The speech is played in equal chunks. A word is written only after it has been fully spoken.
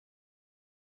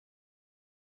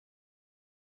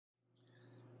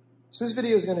So this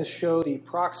video is going to show the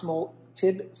proximal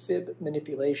Tib-Fib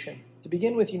manipulation. To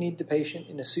begin with, you need the patient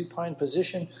in a supine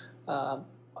position.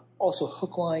 Also,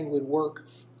 hook lying would work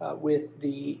with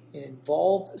the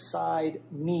involved side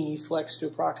knee flexed to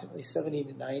approximately 70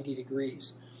 to 90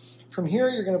 degrees. From here,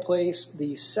 you're going to place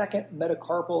the second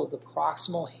metacarpal of the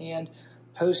proximal hand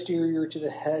posterior to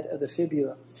the head of the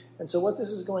fibula. And so what this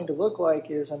is going to look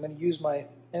like is I'm going to use my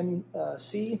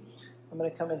MC. I'm going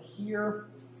to come in here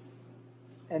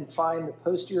and find the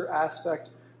posterior aspect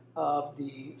of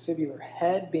the fibular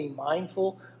head, being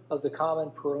mindful of the common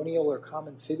peroneal or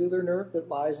common fibular nerve that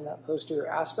lies in that posterior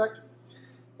aspect.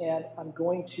 And I'm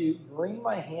going to bring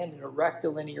my hand in a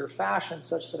rectilinear fashion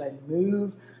such that I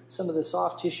move some of the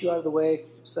soft tissue out of the way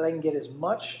so that I can get as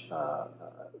much kind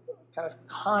of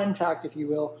contact, if you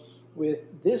will,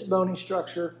 with this bony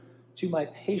structure to my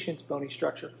patient's bony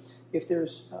structure. If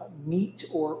there's meat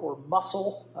or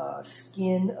muscle,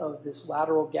 skin of this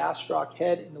lateral gastroc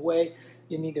head in the way,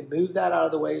 you need to move that out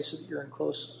of the way so that you're in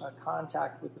close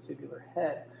contact with the fibular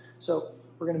head. So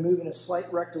we're going to move in a slight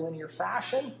rectilinear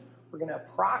fashion. We're going to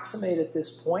approximate at this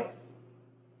point.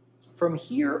 From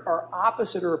here, our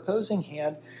opposite or opposing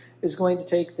hand is going to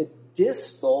take the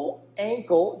distal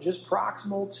ankle just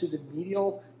proximal to the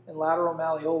medial and lateral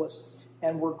malleolus,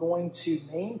 and we're going to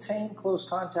maintain close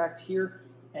contact here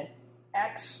and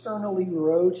externally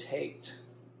rotate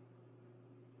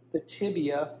the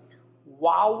tibia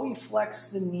while we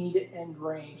flex the knee to end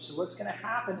range. So what's going to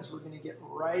happen is we're going to get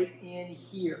right in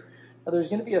here. Now there's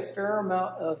going to be a fair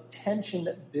amount of tension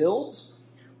that builds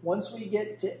once we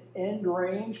get to end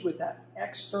range with that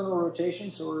external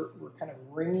rotation. So we're kind of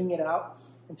wringing it out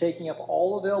and taking up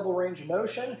all available range of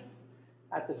motion.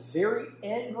 At the very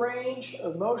end range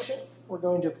of motion, we're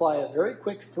going to apply a very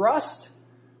quick thrust,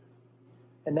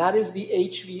 and that is the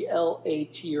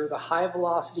HVLAT, or the high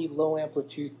velocity, low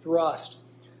amplitude thrust.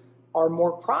 Our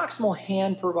more proximal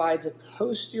hand provides a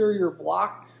posterior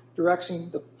block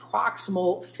directing the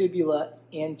proximal fibula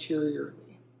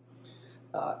anteriorly.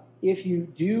 If you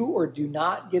do or do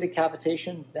not get a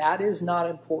cavitation, that is not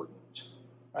important,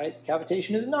 right? The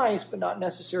cavitation is nice, but not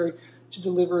necessary to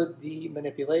deliver the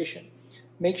manipulation.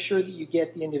 Make sure that you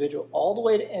get the individual all the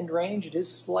way to end range. It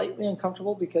is slightly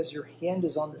uncomfortable because your hand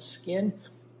is on the skin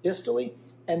distally,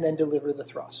 and then deliver the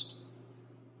thrust.